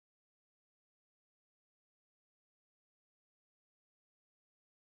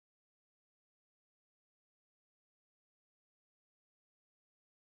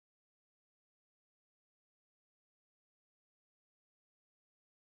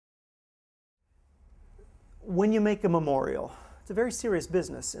When you make a memorial, it's a very serious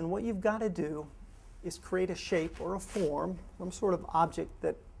business, and what you've got to do is create a shape or a form, some sort of object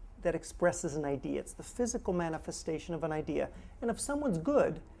that expresses an idea. It's the physical manifestation of an idea. And if someone's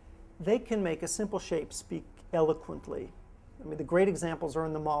good, they can make a simple shape speak eloquently. I mean, the great examples are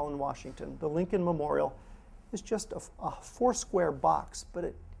in the Mall in Washington. The Lincoln Memorial is just a four-square box, but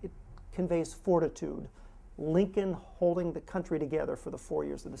it conveys fortitude. Lincoln holding the country together for the 4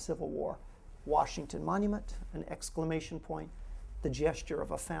 years of the Civil War. Washington Monument, an exclamation point, the gesture of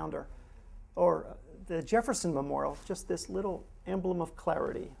a founder. Or the Jefferson Memorial, just this little emblem of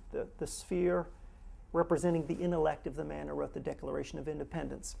clarity, the sphere representing the intellect of the man who wrote the Declaration of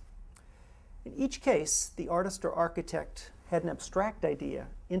Independence. In each case, the artist or architect had an abstract idea,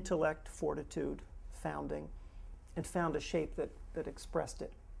 intellect, fortitude, founding, and found a shape that expressed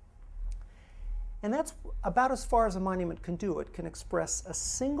it. And that's about as far as a monument can do. It can express a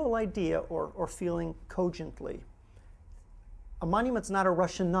single idea or feeling cogently. A monument's not a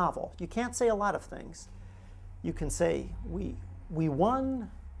Russian novel. You can't say a lot of things. You can say, we won,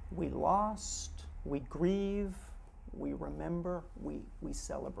 we lost, we grieve, we remember, we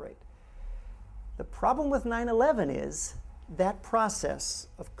celebrate. The problem with 9/11 is that process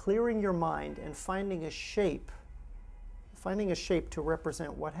of clearing your mind and finding a shape to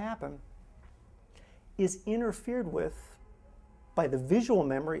represent what happened is interfered with by the visual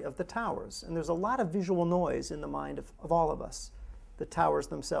memory of the towers. And there's a lot of visual noise in the mind of all of us. The towers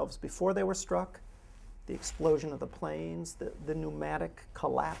themselves before they were struck, the explosion of the planes, the pneumatic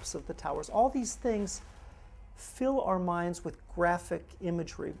collapse of the towers. All these things fill our minds with graphic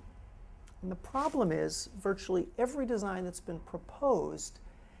imagery. And the problem is virtually every design that's been proposed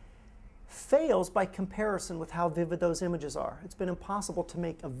fails by comparison with how vivid those images are. It's been impossible to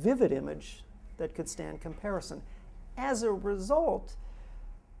make a vivid image that could stand comparison. As a result,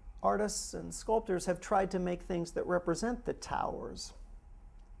 artists and sculptors have tried to make things that represent the towers.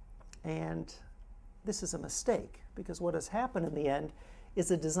 And this is a mistake, because what has happened in the end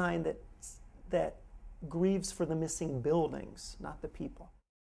is a design that grieves for the missing buildings, not the people.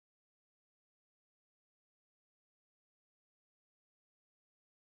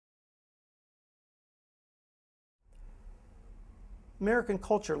 American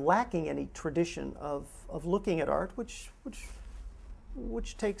culture lacking any tradition of looking at art, which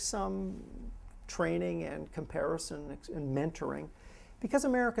takes some training and comparison and mentoring. Because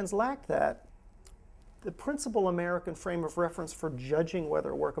Americans lack that, the principal American frame of reference for judging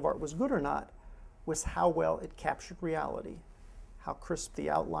whether a work of art was good or not was how well it captured reality, how crisp the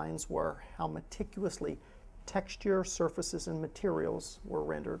outlines were, how meticulously texture, surfaces, and materials were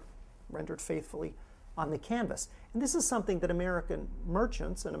rendered faithfully on the canvas. And this is something that American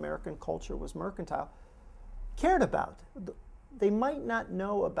merchants, and American culture was mercantile, cared about. They might not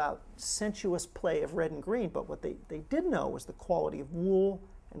know about sensuous play of red and green, but what they did know was the quality of wool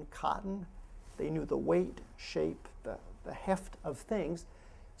and cotton. They knew the weight, shape, the heft of things.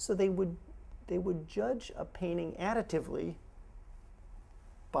 So they would judge a painting additively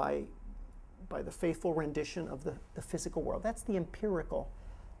by the faithful rendition of the physical world. That's the empirical.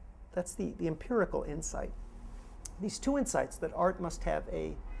 That's the empirical insight. These two insights, that art must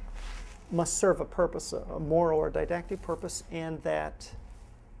serve a purpose, a moral or didactic purpose, and that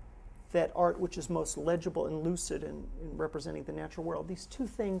art which is most legible and lucid in representing the natural world, these two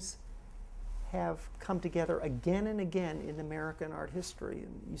things have come together again and again in American art history.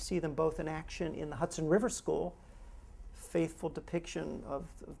 And you see them both in action in the Hudson River School, faithful depiction of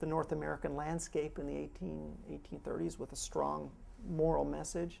the North American landscape in the 1830s with a strong moral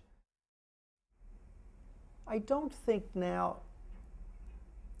message. I don't think now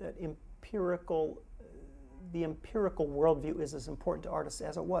that the empirical worldview is as important to artists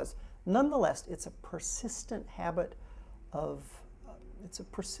as it was. Nonetheless, it's a persistent habit it's a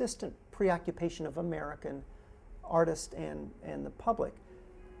persistent preoccupation of American artists and the public.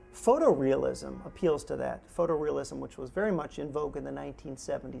 Photorealism appeals to that. Photorealism, which was very much in vogue in the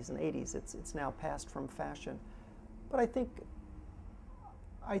 1970s and 80s, it's now passed from fashion. But I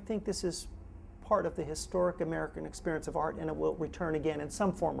think this is part of the historic American experience of art, and it will return again in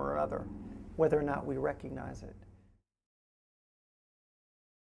some form or other, whether or not we recognize it.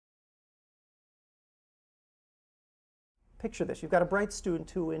 Picture this. You've got a bright student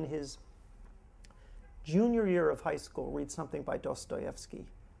who in his junior year of high school reads something by Dostoevsky,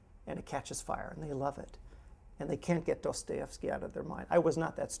 and it catches fire, and they love it. And they can't get Dostoevsky out of their mind. I was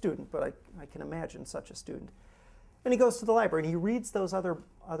not that student, but I can imagine such a student. And he goes to the library and he reads those other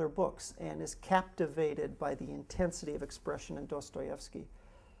books and is captivated by the intensity of expression in Dostoevsky.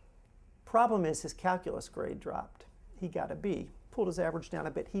 Problem is his calculus grade dropped. He got a B, pulled his average down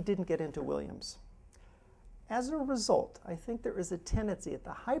a bit. He didn't get into Williams. as a result, I think there is a tendency at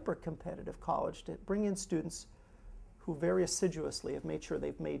the hyper-competitive college to bring in students who very assiduously have made sure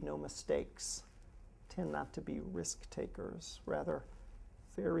they've made no mistakes, tend not to be risk takers, rather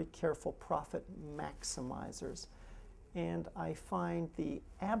very careful profit maximizers. And I find the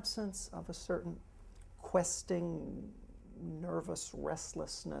absence of a certain questing, nervous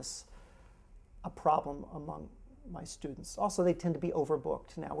restlessness a problem among my students. Also, they tend to be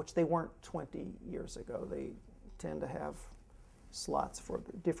overbooked now, which they weren't 20 years ago. They tend to have slots for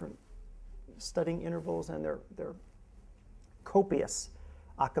the different studying intervals, and they're copious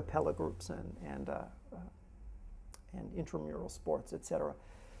a cappella groups and intramural sports, etc.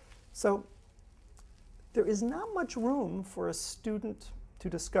 So there is not much room for a student to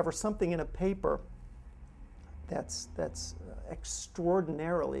discover something in a paper that's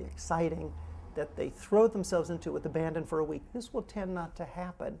extraordinarily exciting, that they throw themselves into with abandon for a week. This will tend not to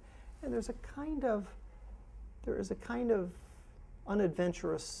happen. And there is a kind of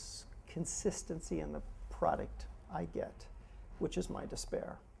unadventurous consistency in the product I get, which is my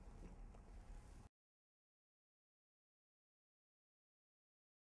despair.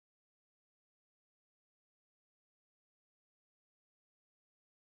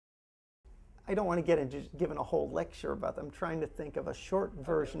 I don't want to get into giving a whole lecture about them. I'm trying to think of a short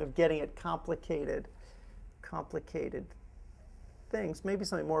version of getting at complicated things. Maybe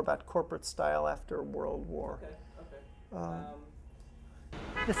something more about corporate style after World War.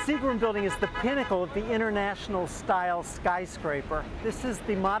 The Seagram building is the pinnacle of the international style skyscraper. This is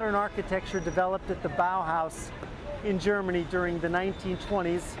the modern architecture developed at the Bauhaus in Germany during the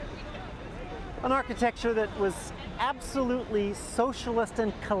 1920s. An architecture that was absolutely socialist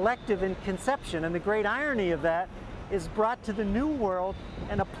and collective in conception, and the great irony of that is brought to the New World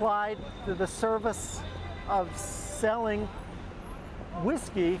and applied to the service of selling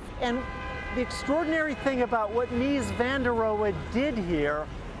whiskey. And the extraordinary thing about what Mies van der Rohe did here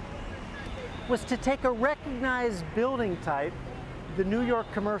was to take a recognized building type, the New York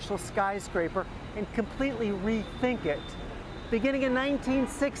commercial skyscraper, and completely rethink it. Beginning in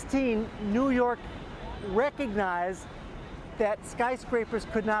 1916, New York recognized that skyscrapers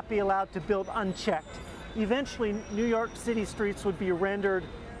could not be allowed to build unchecked. Eventually, New York City streets would be rendered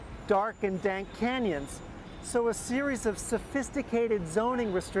dark and dank canyons. So a series of sophisticated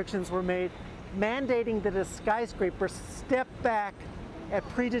zoning restrictions were made, mandating that a skyscraper step back at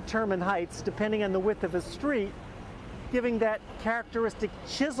predetermined heights, depending on the width of a street, giving that characteristic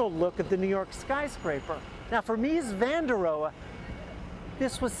chiseled look of the New York skyscraper. Now, for Mies van der Rohe,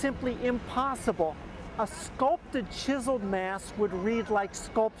 this was simply impossible. A sculpted, chiseled mass would read like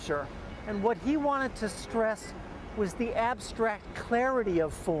sculpture, and what he wanted to stress was the abstract clarity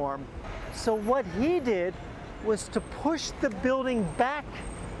of form. So what he did was to push the building back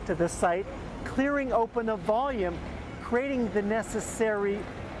to the site, clearing open a volume, creating the necessary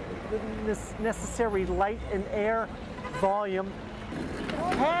light and air volume.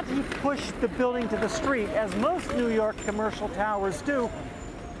 Had he pushed the building to the street, as most New York commercial towers do,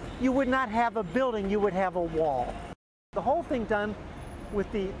 you would not have a building, you would have a wall. The whole thing done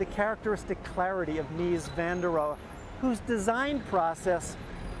with the characteristic clarity of Mies van der Rohe, whose design process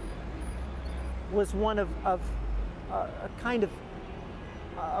was one of a kind of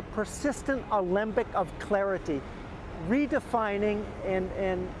a persistent alembic of clarity, redefining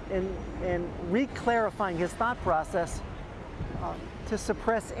and re-clarifying his thought process to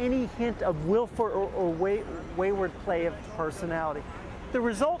suppress any hint of willful or wayward play of personality. The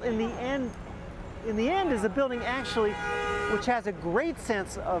result in the end is a building actually which has a great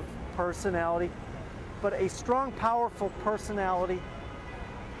sense of personality, but a strong, powerful personality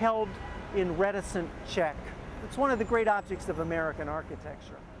held in reticent check. It's one of the great objects of American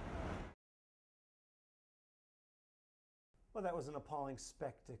architecture. Well, that was an appalling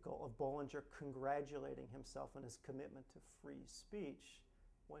spectacle of Bollinger congratulating himself on his commitment to free speech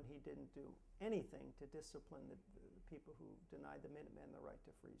when he didn't do anything to discipline the people who denied the Minutemen the right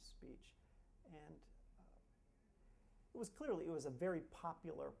to free speech. And it was a very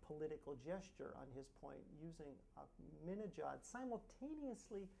popular political gesture on his point, using a minijod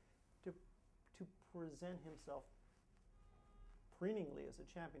simultaneously to present himself preeningly as a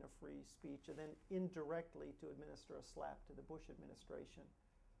champion of free speech, and then indirectly to administer a slap to the Bush administration.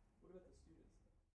 What about the